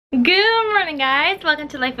Good morning, guys. Welcome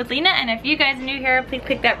to Life with Lena, and if you guys are new here, please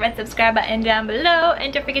click that red subscribe button down below,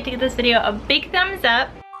 and don't forget to give this video a big thumbs up.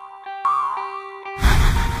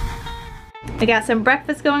 We got some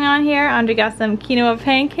breakfast going on here. Andre got some quinoa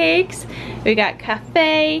pancakes. We got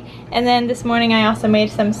cafe, and then this morning I also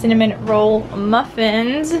made some cinnamon roll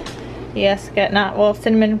muffins. Yes, just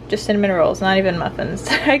cinnamon rolls, not even muffins.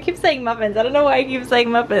 I keep saying muffins. I don't know why I keep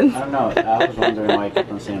saying muffins. I don't know. I was wondering why you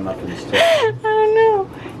kept on saying muffins too. I don't know.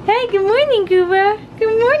 Hey, good morning, Cuba.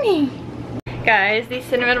 Good morning. Guys, these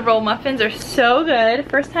cinnamon roll muffins are so good.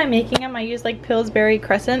 First time making them, I used like Pillsbury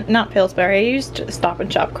crescent, not Pillsbury, I used Stop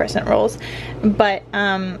and Shop crescent rolls. But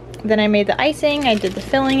then I made the icing, I did the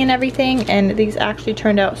filling and everything, and these actually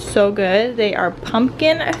turned out so good. They are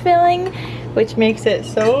pumpkin filling, which makes it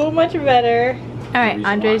so much better. All right,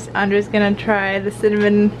 Andre's gonna try the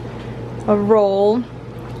cinnamon roll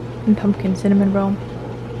and pumpkin cinnamon roll.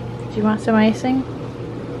 Do you want some icing?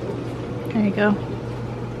 There you go.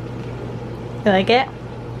 You like it?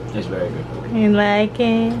 It's very good. You like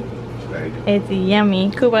it? It's very good. It's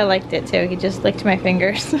yummy. Kuba liked it too. He just licked my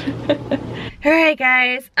fingers. Alright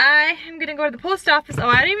guys, I am gonna go to the post office. Oh,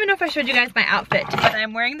 I don't even know if I showed you guys my outfit, but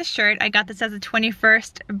I'm wearing the shirt. I got this as a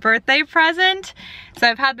 21st birthday present. So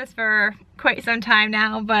I've had this for quite some time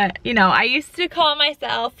now, but you know, I used to call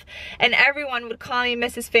myself, and everyone would call me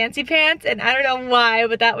Mrs. Fancy Pants, and I don't know why,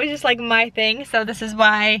 but that was just like my thing. So this is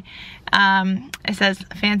why it says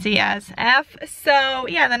fancy as F. So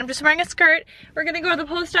yeah, then I'm just wearing a skirt. We're gonna go to the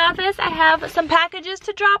post office. I have some packages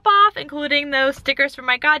to drop off, including those stickers for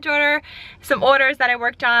my goddaughter, some orders that I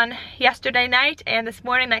worked on yesterday night and this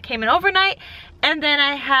morning that came in overnight. And then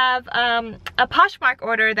I have a Poshmark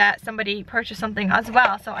order that somebody purchased something as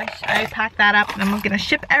well. So I packed that up and I'm gonna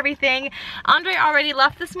ship everything. Andre already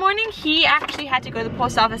left this morning. He actually had to go to the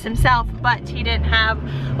post office himself, but he didn't have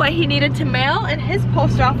what he needed to mail, and his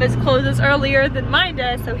post office closes earlier than mine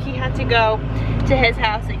does, so he had to go to his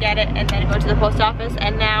house and get it and then go to the post office.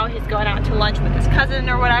 And now he's going out to lunch with his cousin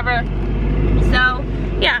or whatever. So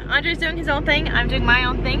yeah, Andre's doing his own thing, I'm doing my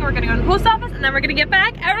own thing. We're gonna go to the post office and then we're gonna get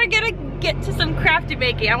back and we're gonna get to some crafty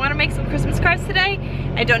baking. I wanna make some Christmas cards today.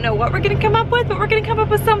 I don't know what we're gonna come up with, but we're gonna come up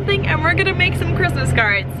with something and we're gonna make some Christmas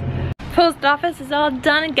cards. Post office is all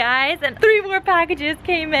done, guys, and 3 more packages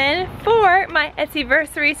came in for my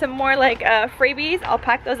Etsyversary, some more like freebies. I'll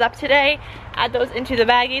pack those up today, add those into the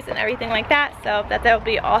baggies and everything like that, so that will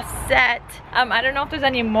be all set. I don't know if there's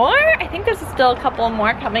any more. I think there's still a couple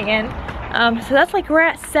more coming in. So that's like, we're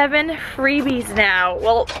at 7 freebies now.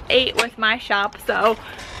 Well, 8 with my shop, so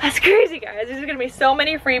that's crazy, guys. There's gonna be so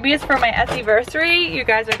many freebies for my Etsyversary. You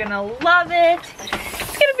guys are gonna love it.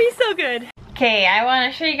 It's gonna be so good. Okay, I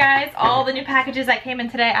wanna show you guys all the new packages that came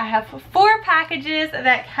in today. I have 4 packages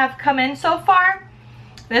that have come in so far.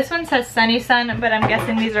 This one says Sunny Sun, but I'm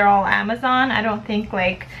guessing these are all Amazon. I don't think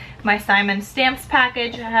like my Simon Stamps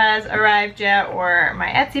package has arrived yet, or my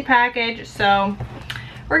Etsy package, so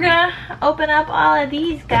we're gonna open up all of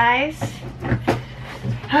these, guys.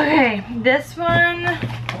 Okay, this one,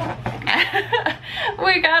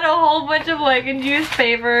 we got a whole bunch of like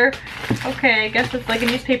newspaper. Okay, I guess it's like a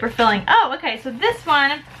newspaper filling. Oh, okay, so this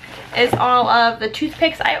one is all of the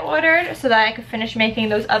toothpicks I ordered so that I could finish making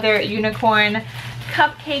those other unicorn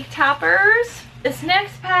cupcake toppers. This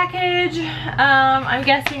next package, I'm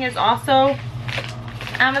guessing is also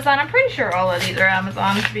Amazon. I'm pretty sure all of these are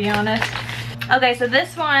Amazon, to be honest. Okay, so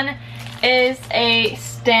this one is a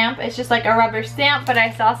stamp. It's just like a rubber stamp, but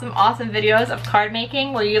I saw some awesome videos of card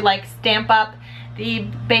making where you like stamp up the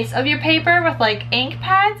base of your paper with like ink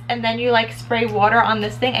pads, and then you like spray water on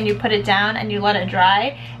this thing and you put it down and you let it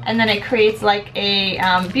dry, and then it creates like a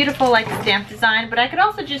beautiful like stamp design. But I could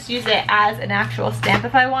also just use it as an actual stamp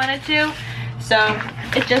if I wanted to, so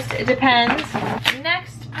it depends.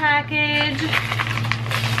 Next package,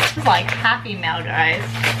 this is like Happy Mail, guys.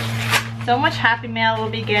 So much Happy Mail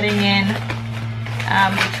we'll be getting in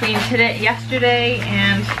between yesterday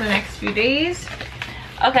and the next few days.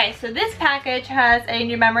 Okay, so this package has a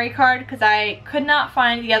new memory card because I could not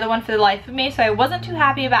find the other one for the life of me, so I wasn't too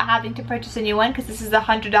happy about having to purchase a new one because this is a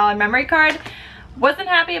 $100 memory card. Wasn't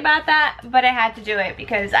happy about that, but I had to do it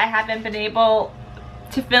because I haven't been able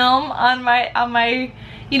to film on my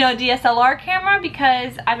you know, DSLR camera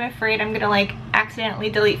because I'm afraid I'm gonna like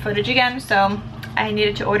accidentally delete footage again, so I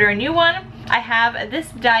needed to order a new one. I have this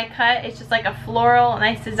die cut. It's just like a floral,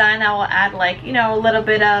 nice design that will add like, you know, a little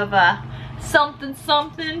bit of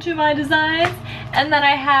something to my designs. And then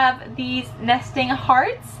I have these nesting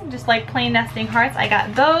hearts, just like plain nesting hearts. I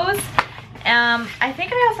got those. I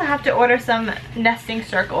think I also have to order some nesting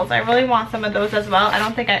circles. I really want some of those as well. I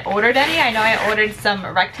don't think I ordered any. I know I ordered some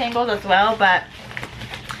rectangles as well, but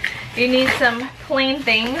You need some plain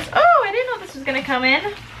things. Oh, I didn't know this was gonna come in.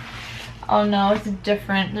 Oh no, it's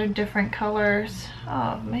different. They're different colors.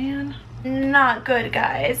 Oh man. Not good,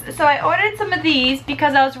 guys. So I ordered some of these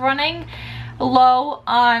because I was running low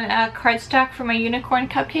on cardstock for my unicorn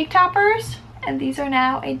cupcake toppers. And these are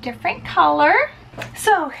now a different color.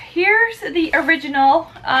 So here's the original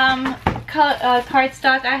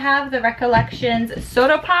cardstock. I have the Recollections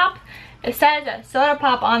Soda Pop. It says Soda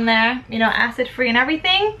Pop on there, you know, acid free and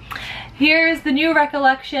everything. Here's the new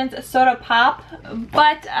Recollections Soda Pop,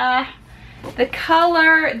 but the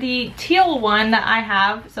color, the teal one that I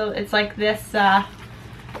have, so it's like this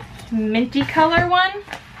minty color one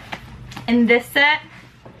in this set,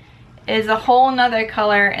 is a whole nother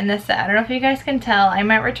color in this set. I don't know if you guys can tell. I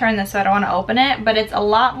might return this, so I don't want to open it, but it's a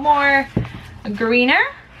lot more greener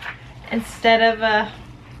instead of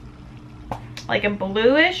like a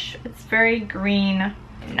bluish. It's very green.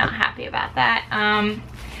 I'm not happy about that.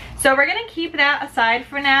 So we're gonna keep that aside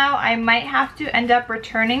for now. I might have to end up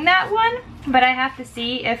returning that one, but I have to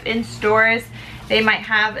see if in stores they might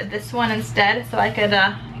have this one instead, so I could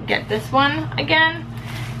get this one again.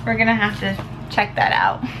 We're gonna have to check that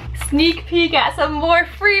out. Sneak peek at some more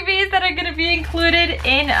freebies that are gonna be included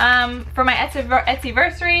in for my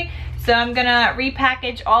Etsyversary. So I'm gonna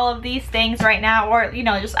repackage all of these things right now, or you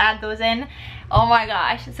know, just add those in. Oh my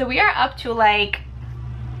gosh, so we are up to like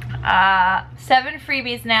 7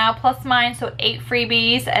 freebies now, plus mine, so 8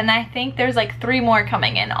 freebies, and I think there's like 3 more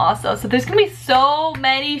coming in also. So there's gonna be so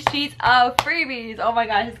many sheets of freebies. Oh my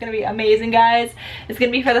gosh, it's gonna be amazing, guys. It's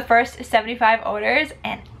gonna be for the first 75 orders,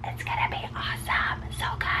 and it's gonna be awesome. So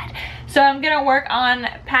good. So I'm gonna work on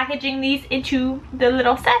packaging these into the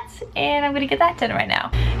little sets, and I'm gonna get that done right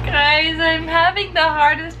now. Guys, I'm having the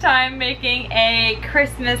hardest time making a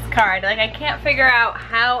Christmas card. Like, I can't figure out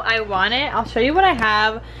how I want it. I'll show you what I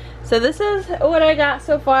have. So this is what I got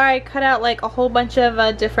so far. I cut out like a whole bunch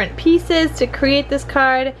of different pieces to create this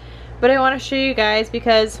card, but I want to show you guys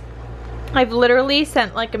because I've literally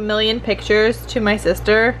sent like a million pictures to my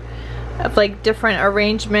sister of like different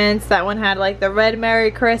arrangements. That one had like the red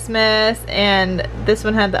Merry Christmas, and this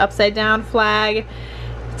one had the upside down flag.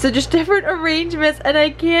 So just different arrangements, and I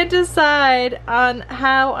can't decide on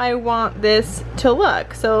how I want this to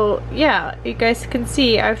look. So yeah, you guys can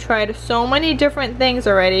see I've tried so many different things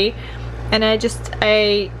already, and I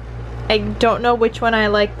don't know which one I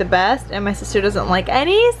like the best, and my sister doesn't like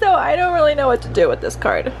any, so I don't really know what to do with this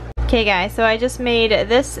card. Okay guys, so I just made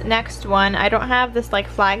this next one. I don't have this like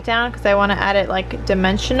flag down because I want to add it like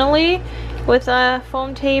dimensionally with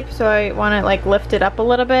foam tape, so I want to like lift it up a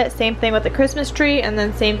little bit. Same thing with the Christmas tree, and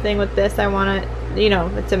then same thing with this. I want to, you know,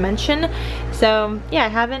 the dimension. So yeah, I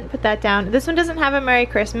haven't put that down. This one doesn't have a Merry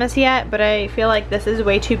Christmas yet, but I feel like this is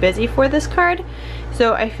way too busy for this card.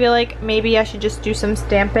 So I feel like maybe I should just do some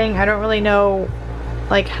stamping. I don't really know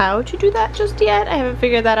like how to do that just yet. I haven't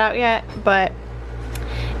figured that out yet, but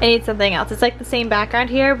I need something else. It's like the same background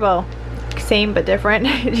here, well, same but different.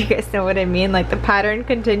 You guys know what I mean? Like the pattern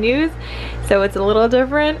continues, so it's a little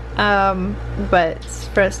different, but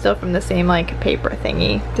it's still from the same like paper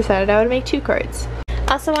thingy. Decided I would make 2 cards.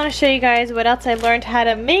 Also want to show you guys what else I learned how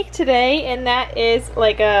to make today, and that is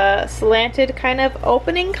like a slanted kind of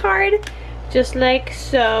opening card, just like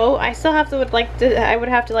so. I still have to I would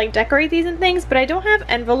have to like decorate these and things, but I don't have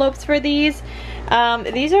envelopes for these.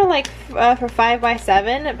 These are like for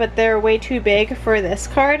 5x7, but they're way too big for this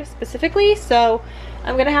card specifically, so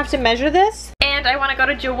I'm gonna have to measure this. And I want to go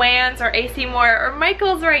to Joann's or AC Moore or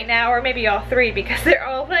Michael's right now, or maybe all 3, because they're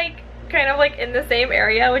all like kind of like in the same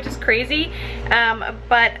area, which is crazy.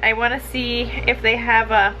 But I want to see if they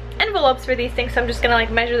have envelopes for these things, so I'm just gonna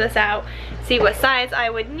like measure this out, see what size I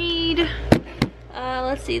would need.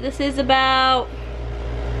 Let's see, this is about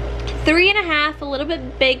 3.5, a little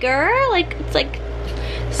bit bigger, like it's like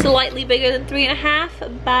slightly bigger than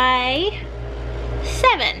 3.5 by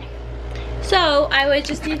 7. So I would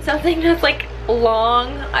just need something that's like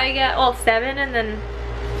long, I guess, well 7, and then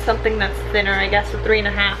something that's thinner, I guess, so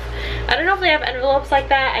 3.5. I don't know if they have envelopes like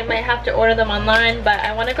that. I might have to order them online, but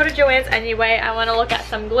I want to go to Joann's anyway. I want to look at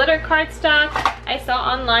some glitter cardstock. I saw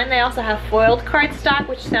online they also have foiled cardstock,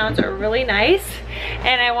 which sounds really nice,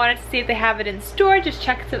 and I wanted to see if they have it in store, just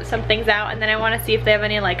check some things out, and then I want to see if they have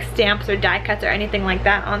any like stamps or die cuts or anything like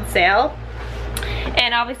that on sale.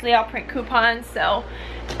 And obviously I'll print coupons, so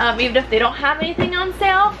even if they don't have anything on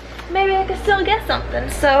sale, maybe I could still get something.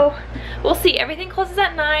 So we'll see. Everything closes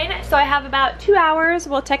at 9, so I have about 2 hours.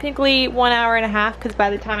 Well, technically 1.5 hours, because by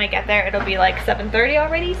the time I get there it'll be like 7:30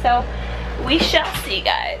 already, so we shall see,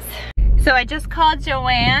 guys. So I just called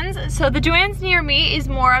Joann's. So the Joann's near me is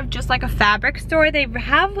more of just like a fabric store. They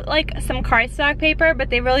have like some cardstock paper,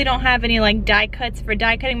 but they really don't have any like die cuts for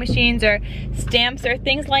die cutting machines or stamps or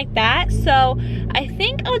things like that. So I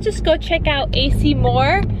think I'll just go check out AC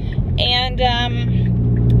Moore, and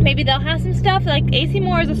maybe they'll have some stuff. Like AC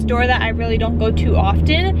Moore is a store that I really don't go to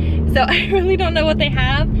often, so I really don't know what they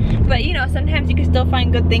have. But you know, sometimes you can still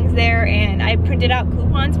find good things there, and I printed out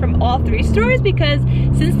coupons from all 3 stores because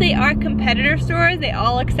since they are competitor stores, they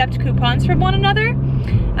all accept coupons from one another.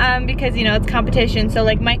 Because you know, it's competition. So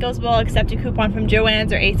like Michael's will accept a coupon from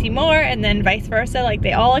Joann's or AC Moore, and then vice versa. Like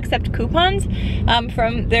they all accept coupons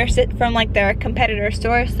from their competitor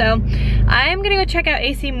store. So I'm gonna go check out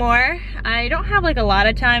AC Moore. I don't have like a lot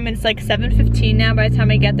of time, and it's like 7:15 now. By the time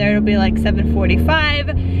I get there, it'll be like 7:45,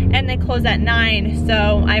 and they close at 9.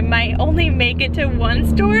 So I might only make it to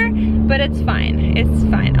 1 store, but it's fine. It's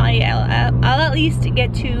fine. I'll at least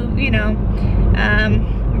get to, you know,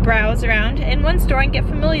 browse around in 1 store and get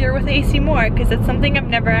familiar with AC Moore, because it's something I've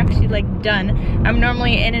never actually like done. I'm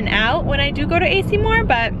normally in and out when I do go to AC Moore,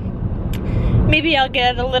 but maybe I'll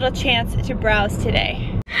get a little chance to browse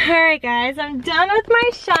today. Alright guys, I'm done with my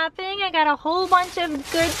shopping. I got a whole bunch of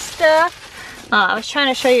good stuff. I was trying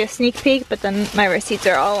to show you a sneak peek, but then my receipts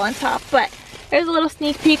are all on top. But there's a little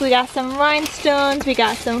sneak peek. We got some rhinestones, we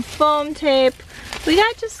got some foam tape, we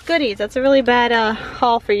got just goodies. That's a really bad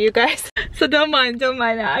haul for you guys. So don't mind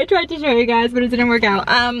that. I tried to show you guys, but it didn't work out.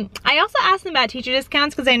 I also asked them about teacher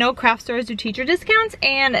discounts because I know craft stores do teacher discounts,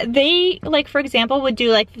 and they, like for example, would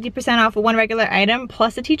do like 50% off of 1 regular item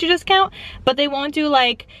plus a teacher discount, but they won't do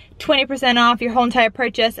like 20% off your whole entire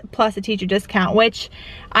purchase plus a teacher discount, which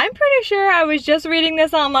I'm pretty sure I was just reading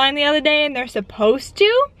this online the other day and they're supposed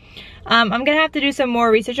to. I'm gonna have to do some more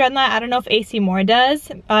research on that. I don't know if AC Moore does.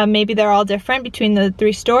 Maybe they're all different between the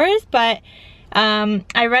 3 stores, but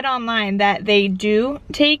I read online that they do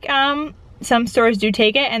take, some stores do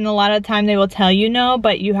take it, and a lot of the time they will tell you no,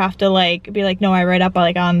 but you have to like be like, no, I read up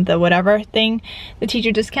like on the whatever thing, the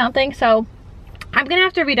teacher discount thing. So I'm gonna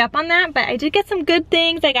have to read up on that, but I did get some good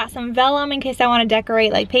things. I got some vellum in case I want to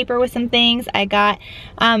decorate like paper with some things. I got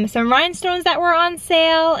some rhinestones that were on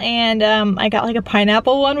sale, and I got like a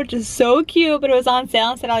pineapple one, which is so cute, but it was on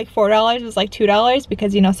sale instead of like $4, it was like $2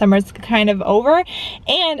 because, you know, summer's kind of over.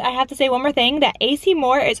 And I have to say one more thing, that AC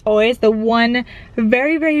Moore is always the one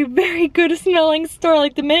very, very, very good smelling store.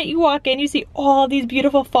 Like the minute you walk in, you see all these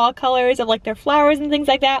beautiful fall colors of like their flowers and things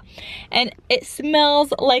like that, and it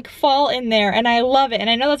smells like fall in there, and I love it. And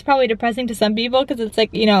I know that's probably depressing to some people because it's like,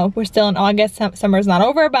 you know, we're still in August, summer's not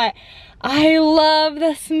over, but I love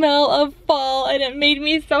the smell of fall, and it made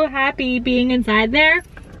me so happy being inside there.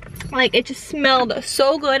 Like it just smelled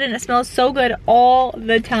so good, and it smells so good all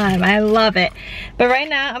the time. I love it. But right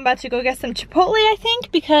now I'm about to go get some Chipotle, I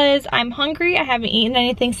think, because I'm hungry. I haven't eaten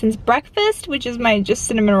anything since breakfast, which is my just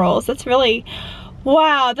cinnamon rolls. That's really,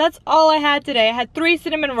 wow, that's all I had today. I had 3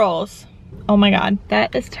 cinnamon rolls. Oh my god,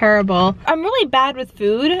 that is terrible. I'm really bad with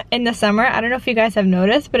food in the summer. I don't know if you guys have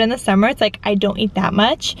noticed, but in the summer it's like I don't eat that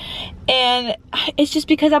much, and it's just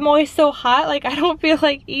because I'm always so hot, like I don't feel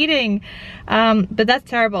like eating. But that's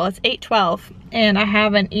terrible. It's 8:12 and I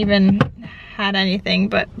haven't even had anything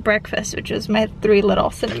but breakfast, which is my 3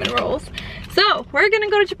 little cinnamon rolls. So we're gonna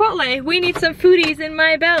go to Chipotle. We need some foodies in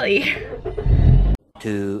my belly.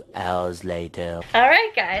 2 hours later.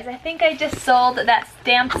 Alright guys, I think I just sold that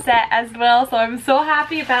stamp set as well, so I'm so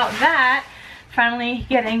happy about that. Finally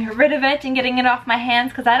getting rid of it and getting it off my hands,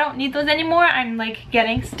 because I don't need those anymore. I'm like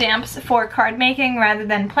getting stamps for card making rather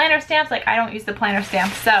than planner stamps. Like I don't use the planner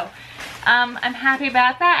stamps, so I'm happy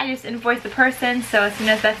about that. I just invoiced the person, so as soon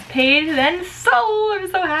as that's paid, then I'm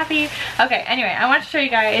so happy. Okay, anyway, I want to show you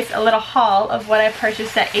guys a little haul of what I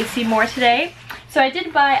purchased at AC Moore today. So I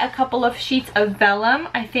did buy a couple of sheets of vellum.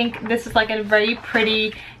 I think this is like a very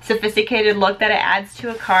pretty, sophisticated look that it adds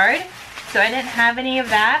to a card. So I didn't have any of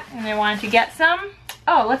that, and I wanted to get some.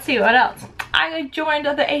 Oh, let's see, what else? I joined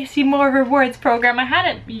the AC Moore Rewards program. I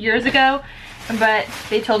had it years ago, but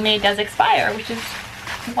they told me it does expire, which is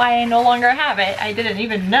why I no longer have it. I didn't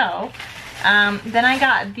even know. Then I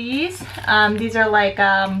got these. These are like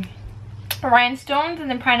rhinestones and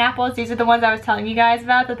then pineapples. These are the ones I was telling you guys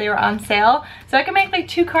about, that they were on sale. So I can make like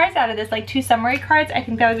 2 cards out of this, like 2 summary cards. I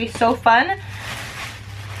think that would be so fun.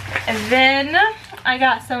 And then I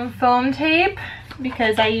got some foam tape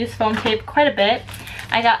because I use foam tape quite a bit.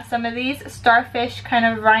 I got some of these starfish kind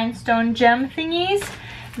of rhinestone gem thingies.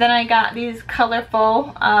 Then I got these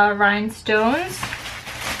colorful rhinestones.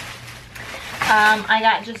 I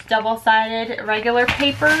got just double-sided regular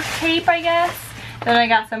paper tape, I guess. Then I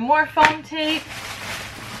got some more foam tape.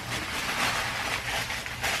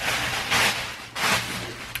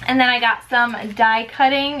 And then I got some die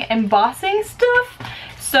cutting embossing stuff.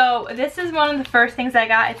 So this is one of the first things I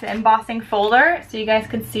got. It's an embossing folder. So you guys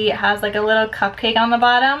can see it has like a little cupcake on the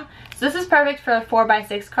bottom. So this is perfect for a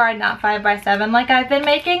 4x6 card, not 5x7 like I've been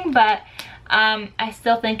making. But I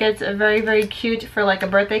still think it's very, very cute for like a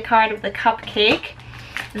birthday card with a cupcake.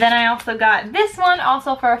 Then I also got this one,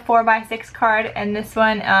 also for a 4x6 card, and this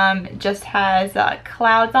one just has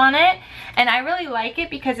clouds on it. And I really like it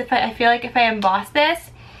because I feel like if I emboss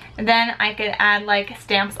this, then I could add like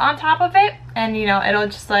stamps on top of it, and you know, it'll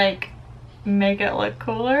just like make it look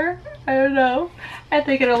cooler. I don't know. I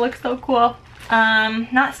think it'll look so cool.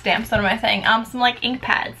 Not stamps, what am I saying? Some like ink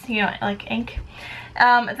pads, you know, like ink.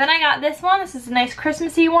 Then I got this one. This is a nice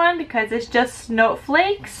Christmassy one because it's just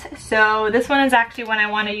snowflakes. So this one is actually one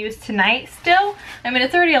I want to use tonight still. I mean,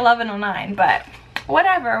 it's already 11:09, but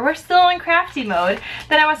whatever, we're still in crafty mode.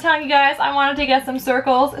 Then I was telling you guys I wanted to get some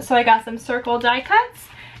circles, so I got some circle die cuts.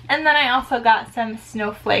 And then I also got some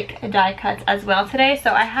snowflake die cuts as well today.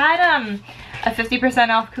 So I had a 50%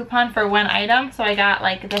 off coupon for one item. So I got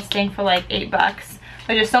like this thing for like $8,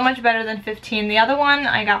 which is so much better than $15. The other one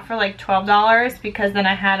I got for like $12 because then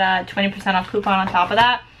I had a 20% off coupon on top of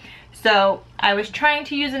that. So I was trying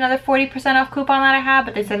to use another 40% off coupon that I had,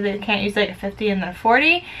 but they said they can't use like a 50 and then a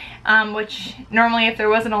 40. Which normally if there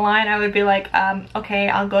wasn't a line, I would be like, okay,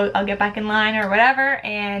 I'll get back in line or whatever,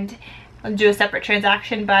 and I'll do a separate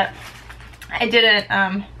transaction, but I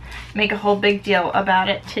didn't make a whole big deal about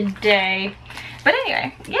it today. But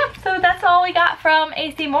anyway, yeah, so that's all we got from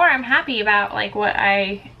AC Moore. I'm happy about like what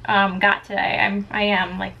I got today. I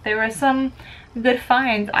am like, there were some good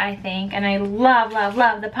finds, I think, and I love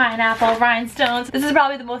the pineapple rhinestones. This is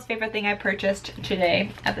probably the most favorite thing I purchased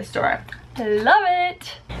today at the store. I love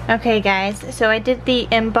it. Okay guys, so I did the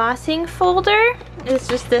embossing folder. It's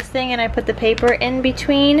just this thing, and I put the paper in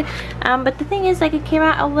between, but the thing is, like, it came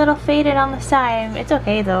out a little faded on the side. It's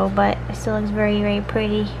okay though, but it still looks very, very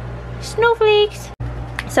pretty. Snowflakes.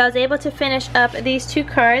 So I was able to finish up these two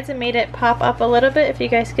cards and made it pop up a little bit. If you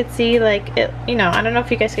guys could see, like, it, you know, I don't know if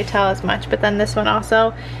you guys could tell as much, but then this one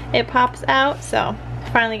also, it pops out. So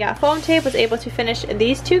finally got foam tape, was able to finish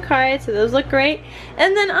these two cards, so those look great.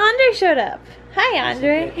 And then Andre showed up. Hi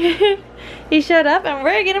Andre. He showed up, and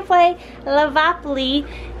we're gonna play Monopoly,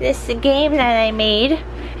 this game that I made.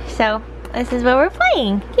 So this is what we're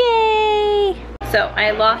playing. Yay! So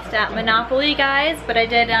I lost at Monopoly, guys, but I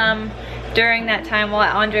did during that time while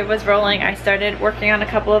Andre was rolling, I started working on a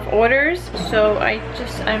couple of orders. So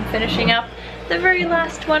I'm finishing up the very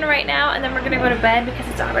last one right now, and then we're gonna go to bed because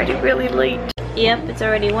it's already really late. Yep, it's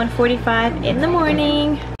already 1:45 in the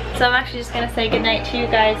morning. So I'm actually just gonna say goodnight to you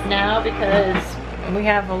guys now because we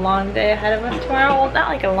have a long day ahead of us tomorrow. Well, not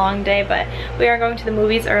like a long day, but we are going to the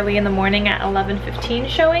movies early in the morning at 11:15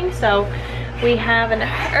 showing. So we have an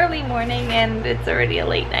early morning and it's already a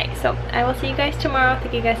late night. So I will see you guys tomorrow.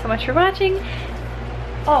 Thank you guys so much for watching.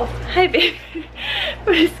 Oh, hi babe.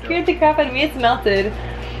 It scared the crap out of me. It's melted.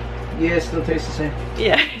 Yeah, it still tastes the same.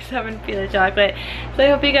 Yeah, I just haven't feel the chocolate. So I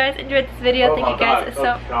hope you guys enjoyed this video. Thank you guys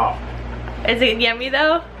so much. Is it yummy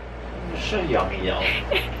though? So yummy, yo.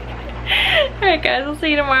 Alright guys, we'll see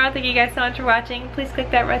you tomorrow. Thank you guys so much for watching. Please click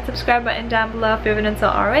that red subscribe button down below if you haven't done so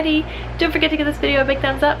already. Don't forget to give this video a big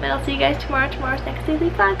thumbs up, and I'll see you guys tomorrow. Tomorrow's next daily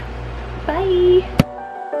vlog. Bye!